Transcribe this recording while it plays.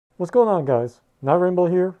What's going on, guys? Not Rainbow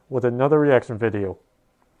here with another reaction video.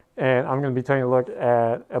 And I'm going to be taking a look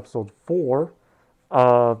at episode 4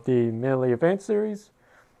 of the Mentally Advanced series.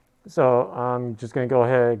 So I'm just going to go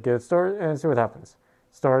ahead and get started and see what happens.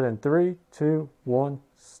 Start in 3, 2, 1,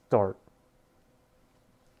 start.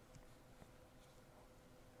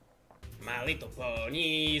 My little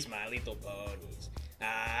ponies, my little ponies.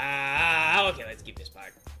 Ah, okay, let's keep this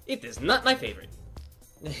part. It is not my favorite.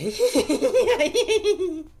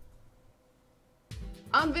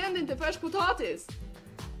 Använd inte färskpotatis!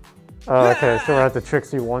 Okay, so we're at the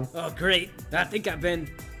Trixie one. Oh, great. I think I've been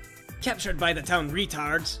captured by the town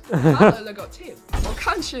retards. Alla lägger till. Och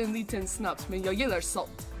kanske en liten snaps, men jag gillar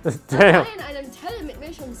salt. Damn. Nein, einen Teller mit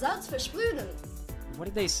Milch und Salz versprühen. What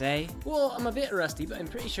did they say? Well, I'm a bit rusty, but I'm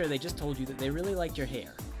pretty sure they just told you that they really liked your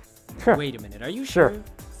hair. Wait a minute, are you sure?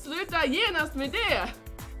 Sluta genast med det!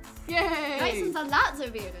 Yay! Weißen Salat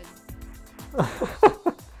servieren.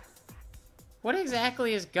 What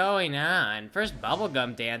exactly is going on? First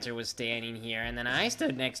Bubblegum Dancer was standing here, and then I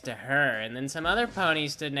stood next to her, and then some other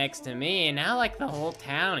ponies stood next to me, and now like the whole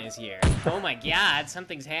town is here. Oh my god,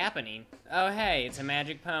 something's happening. Oh hey, it's a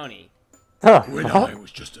magic pony. When I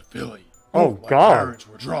was just a filly, Oh, my God. parents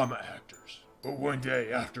were drama actors. But one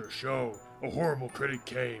day after a show, a horrible critic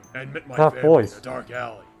came and met my Tough family voice. in a dark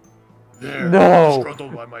alley. There, No.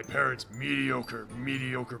 disgruntled by my parents'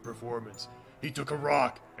 mediocre performance, he took a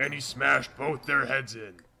rock and he smashed both their heads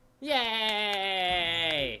in.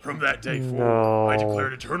 Yay! From that day forward, I No.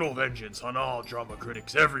 declared eternal vengeance on all drama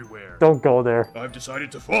critics everywhere. Don't go there. I've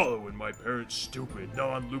decided to follow in my parents' stupid,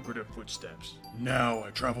 non-lucrative footsteps. Now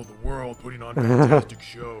I travel the world putting on fantastic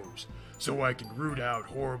shows, so I can root out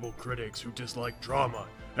horrible critics who dislike drama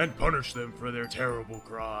and punish them for their terrible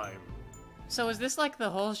crime. So is this like the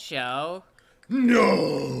whole show?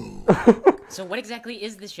 No! So what exactly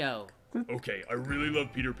is the show? Okay, I really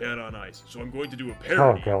love Peter Pan on Ice, so I'm going to do a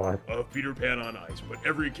parody God. of Peter Pan on Ice, but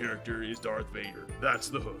every character is Darth Vader. That's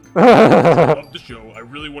the hook. I love the show, I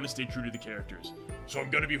really want to stay true to the characters. So I'm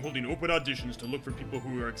going to be holding open auditions to look for people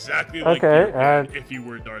who are exactly like Okay, Peter Pan and- if he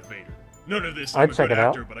were Darth Vader. None of this, I'd I'm a check good it out.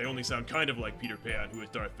 actor, but I only sound kind of like Peter Pan, who is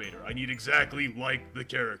Darth Vader. I need exactly like the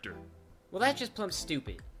character. Well, that's just plumb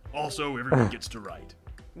stupid. Also, everyone gets to write.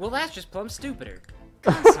 Well, that's just plumb stupider.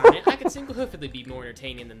 Darn it, I could single-handedly be more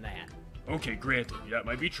entertaining than that. Okay, granted, that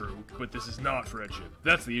might be true, but this is not friendship.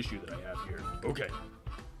 That's the issue that I have here.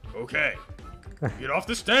 Okay. Get off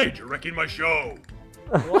the stage, you're wrecking my show.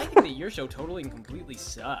 Well, I think that your show totally and completely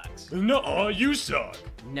sucks. Nuh-uh, you suck.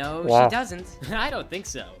 No, Wow. she doesn't. I don't think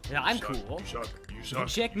so. I'm Suck, cool. You suck. You suck.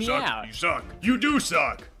 Check you me suck, out. You suck. You do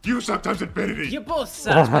suck. You suck times infinity. You both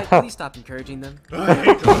suck, but please stop encouraging them. I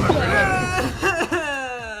hate drama.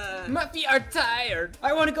 My feet are tired.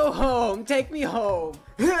 I want to go home. Take me home.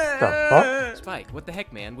 The fuck? Spike, what the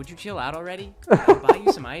heck, man? Would you chill out already? I'll buy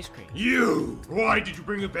you some ice cream. You! Why did you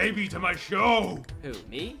bring a baby to my show? Who,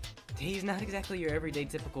 me? He's not exactly your everyday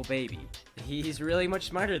typical baby. He's really much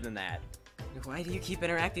smarter than that. Why do you keep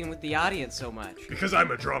interacting with the audience so much? Because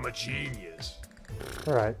I'm a drama genius.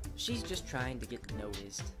 Alright. She's just trying to get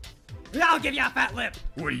noticed. I'll give you a fat lip!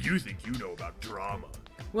 What do you think you know about drama?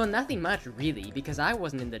 Well, nothing much, really, because I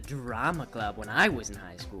wasn't in the drama club when I was in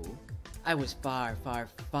high school. I was far, far,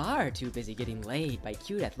 far too busy getting laid by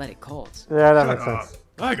cute athletic colts. Yeah, that Shut makes up. sense.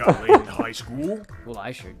 I got laid in high school. Well,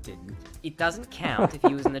 I sure didn't. It doesn't count if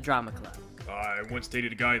he was in the drama club. I once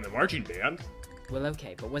dated a guy in the marching band. Well,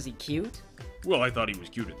 okay, but was he cute? Well, I thought he was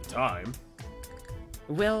cute at the time.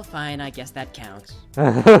 Well, fine, I guess that counts.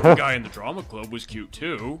 The guy in the drama club was cute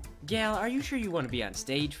too. Gal, are you sure you want to be on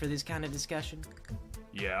stage for this kind of discussion?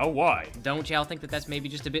 Yeah, why? Don't y'all think that that's maybe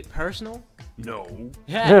just a bit personal? No.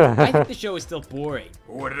 Yeah, I think the show is still boring.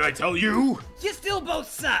 What did I tell you? You still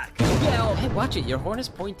both suck! Gal, hey, watch it, your horn is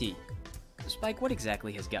pointy. Spike, what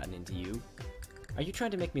exactly has gotten into you? Are you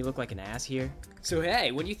trying to make me look like an ass here? So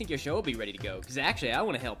hey, when do you think your show will be ready to go? Because actually, I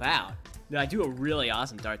want to help out. I do a really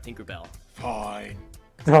awesome Darth Tinkerbell. Fine.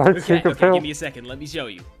 Dark Okay, secret okay, pill. give me a second, let me show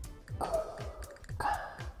you.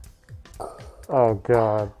 Oh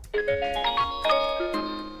god.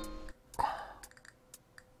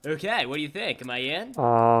 Okay, what do you think? Am I in?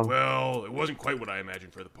 Well, it wasn't quite what I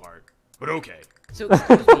imagined for the part. But okay. So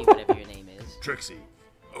excuse me, whatever your name is. Trixie.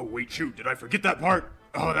 Oh, wait, shoot. Did I forget that part?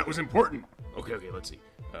 Oh, that was important. Okay, let's see.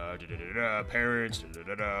 Parents,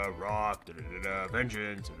 rock,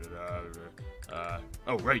 vengeance,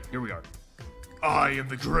 oh, right, here we are. I am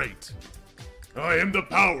the great. I am the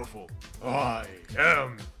powerful. I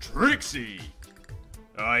am Trixie.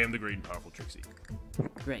 I am the great and powerful Trixie.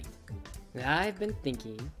 Great. I've been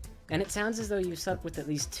thinking And it sounds as though you've slept with at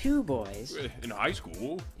least 2 boys. In high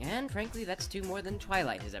school. And frankly, that's 2 more than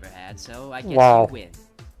Twilight has ever had, so I guess Wow. you win.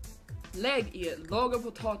 Lägg i ett lager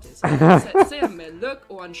potatis. Sätt sen med lök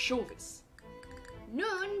och ansjovis.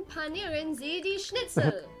 Nun panieren Sie die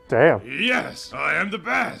Schnitzel. Damn. Yes, I am the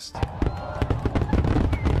best.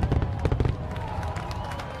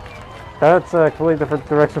 That's a completely different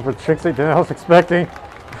direction for Trixie than I was expecting.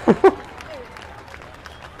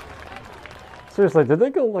 Seriously, did they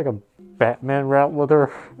go like a Batman route with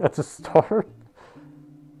her at the start?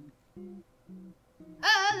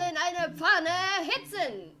 Öl in eine Pfanne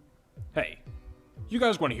hitzen. Hey, you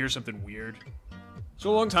guys want to hear something weird? So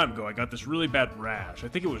a long time ago, I got this really bad rash. I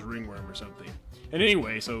think it was ringworm or something. And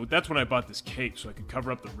anyway, so that's when I bought this cape so I could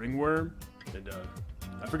cover up the ringworm. And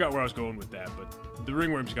I forgot where I was going with that, but the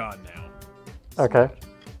ringworm's gone now. Okay.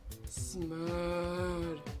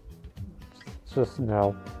 Smör. Just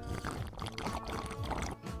no.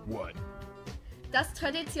 What? Das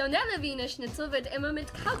traditionelle Wiener Schnitzel wird immer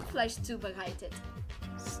mit Kalbfleisch zubereitet.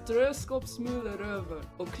 Strö skopsmulen över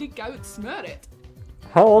och klicka ut smöret.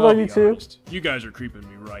 How old I'll are be you two? honest, you guys are creeping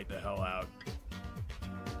me right the hell out.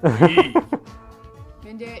 Leave.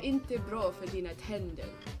 Men det är inte bra för dina tänder.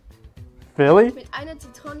 Philly? Mit einer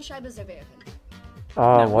Zitronenscheibe servieren.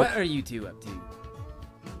 Now, What? what are you 2 up to?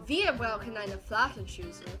 Wir brauchen eine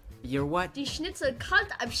Flachenschüssel. You're what? Die Schnitzel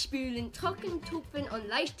kalt abspülen, trocken tupfen und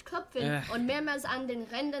leicht klopfen und mehrmals an den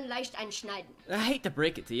Rändern leicht einschneiden. I hate to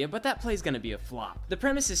break it to you, but that play's gonna be a flop. The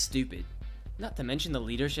premise is stupid. Not to mention the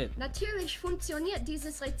leadership. Natürlich funktioniert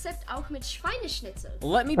dieses Rezept auch mit Schweineschnitzel.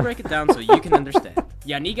 Let me break it down so you can understand.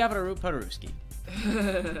 Ja nie gavru po-ruski.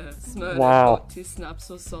 Smöret Wow. gott till snaps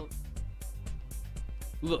och salt.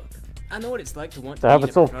 Look, I know what it's like to want To to have eat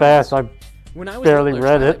it so at fast, I When I was barely little,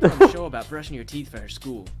 read it. Twilight put on a show about brushing your teeth for her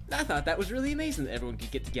school. I thought that was really amazing that everyone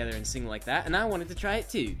could get together and sing like that, and I wanted to try it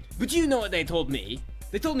too. But you know what they told me?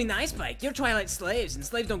 They told me, "Nice, Spike, you're Twilight's slaves, and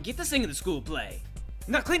slaves don't get to sing in the school play.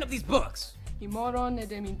 Now clean up these books." Imorgon är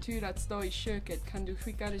det min tur att stå i köket. Kan du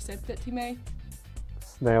skicka receptet till mig?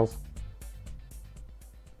 snails.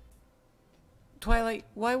 Twilight,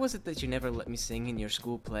 why was it that you never let me sing in your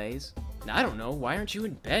school plays? I don't know, why aren't you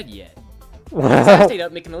in bed yet? I stayed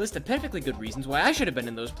up making a list of perfectly good reasons why I should have been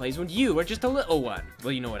in those plays when you were just a little one.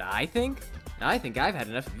 Well, you know what I think? I think I've had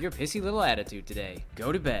enough of your pissy little attitude today.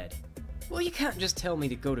 Go to bed. Well, you can't just tell me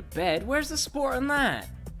to go to bed. Where's the sport in that?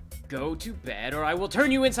 Go to bed or I will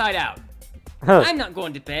turn you inside out. I'm not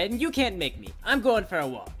going to bed and you can't make me. I'm going for a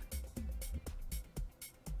walk.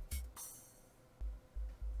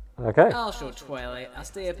 Okay. I'll show Twilight. I'll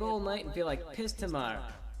stay up all night and feel like piss tomorrow.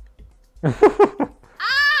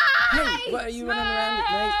 Hey, what are you running around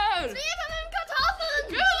at night? Zwiebeln,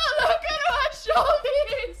 Kartoffeln! Look at what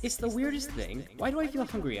shoulders! It's the weirdest thing. Why do I feel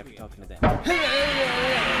hungry after talking to them?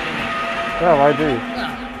 Yeah, I do.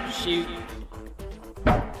 Ah, shoot.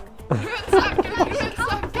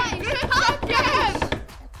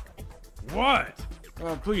 What?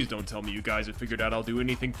 Oh, please don't tell me you guys have figured out I'll do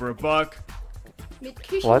anything for a buck. Mit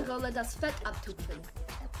Küchenrolle das Fett abtupfen.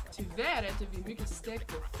 Tyvärr äter vi mycket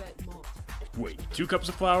stekt och fett mat. Wait, 2 cups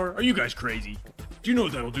of flour? Are you guys crazy? Do you know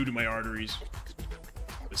what that'll do to my arteries?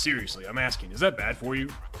 But seriously, I'm asking, is that bad for you?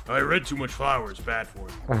 I read too much flour is bad for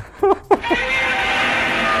you.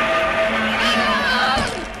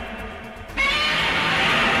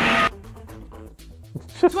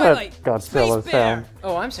 Just Twilight! that Godzilla Space bear! sound.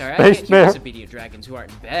 Oh, I'm sorry. Space I can't hear bear. obedient dragons who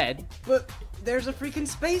aren't in bed. But there's a freaking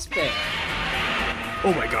space bear.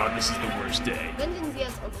 Oh my god, this is the worst day. Wenden Sie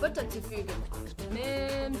es, um Futter zu fügen.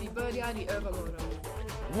 Men vi börjar i övermorgon.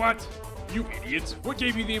 What? You idiots! What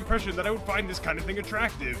gave you the impression that I would find this kind of thing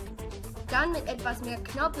attractive? Dann mit etwas mehr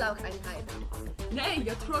Knoblauch einreiben. Nej,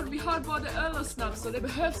 jag tror vi har både öl och snaps så det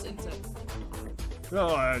behövs inte. Well,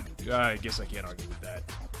 I guess I can't argue with that.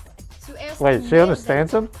 Zuerst Wait, die she Mehl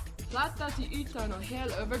understands him? Platta till ytan och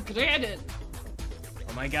häll över grädden.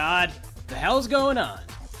 Oh my god. The hell's going on?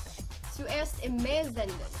 Zuerst im Mehl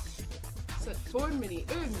wenden. Sätt formen i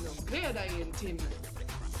ugnen och grädda i en timme.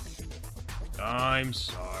 I'm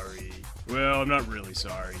sorry. Well, I'm not really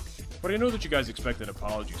sorry. But I know that you guys expect an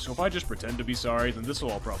apology, so if I just pretend to be sorry, then this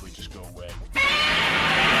will all probably just go away.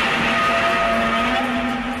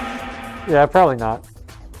 Yeah, probably not.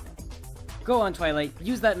 Go on, Twilight.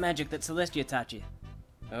 Use that magic that Celestia taught you.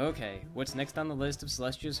 Okay, what's next on the list of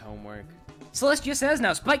Celestia's homework? Celestia says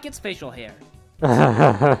now Spike gets facial hair.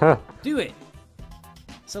 Do it.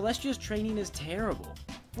 Celestia's training is terrible.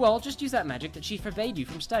 Well, just use that magic that she forbade you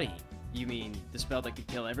from studying. You mean the spell that could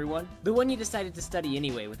kill everyone? The one you decided to study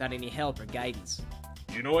anyway without any help or guidance.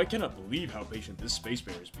 You know, I cannot believe how patient this space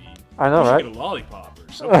bear is being. I know, We should right? get a lollipop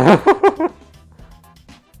or something.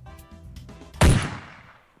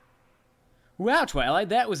 Wow, Twilight,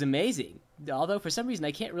 that was amazing. Although for some reason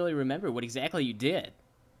I can't really remember what exactly you did.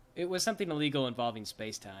 It was something illegal involving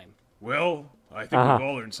space-time. Well, I think we've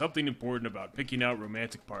all learned something important about picking out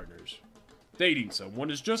romantic partners. Dating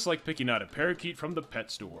someone is just like picking out a parakeet from the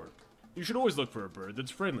pet store. You should always look for a bird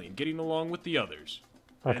that's friendly and getting along with the others.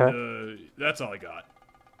 Okay. And, that's all I got.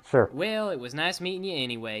 Sure. Well, it was nice meeting you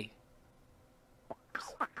anyway.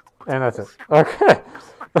 And that's it. Okay.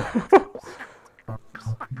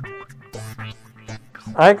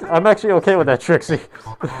 I'm actually okay with that, Trixie.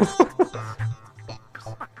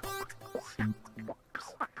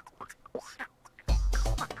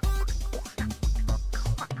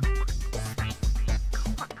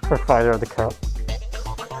 Provider of the cup.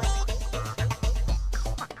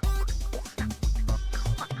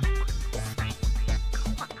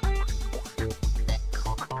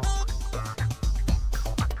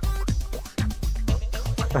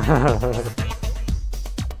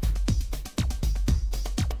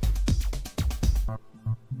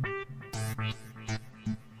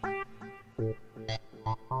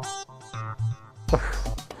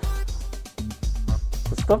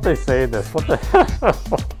 The stuff they say in this, what the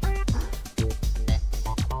hell?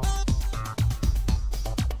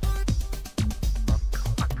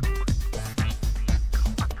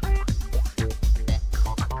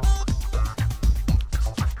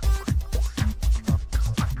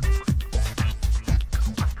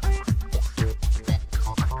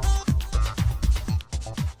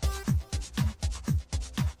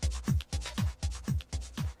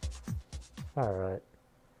 Alright.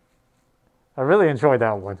 I really enjoyed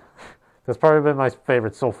that one. That's probably been my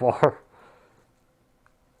favorite so far.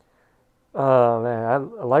 Oh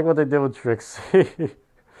man, I like what they did with Trixie.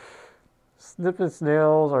 Snip and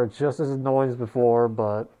Snails are just as annoying as before,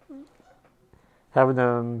 but having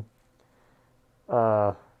them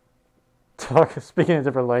speaking a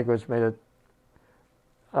different language made it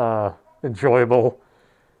enjoyable.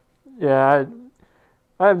 Yeah,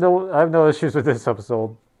 I have no issues with this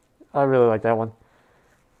episode. I really like that one.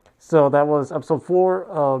 So that was episode 4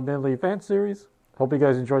 of Manly Advance Series. Hope you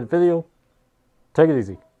guys enjoyed the video. Take it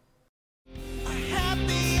easy.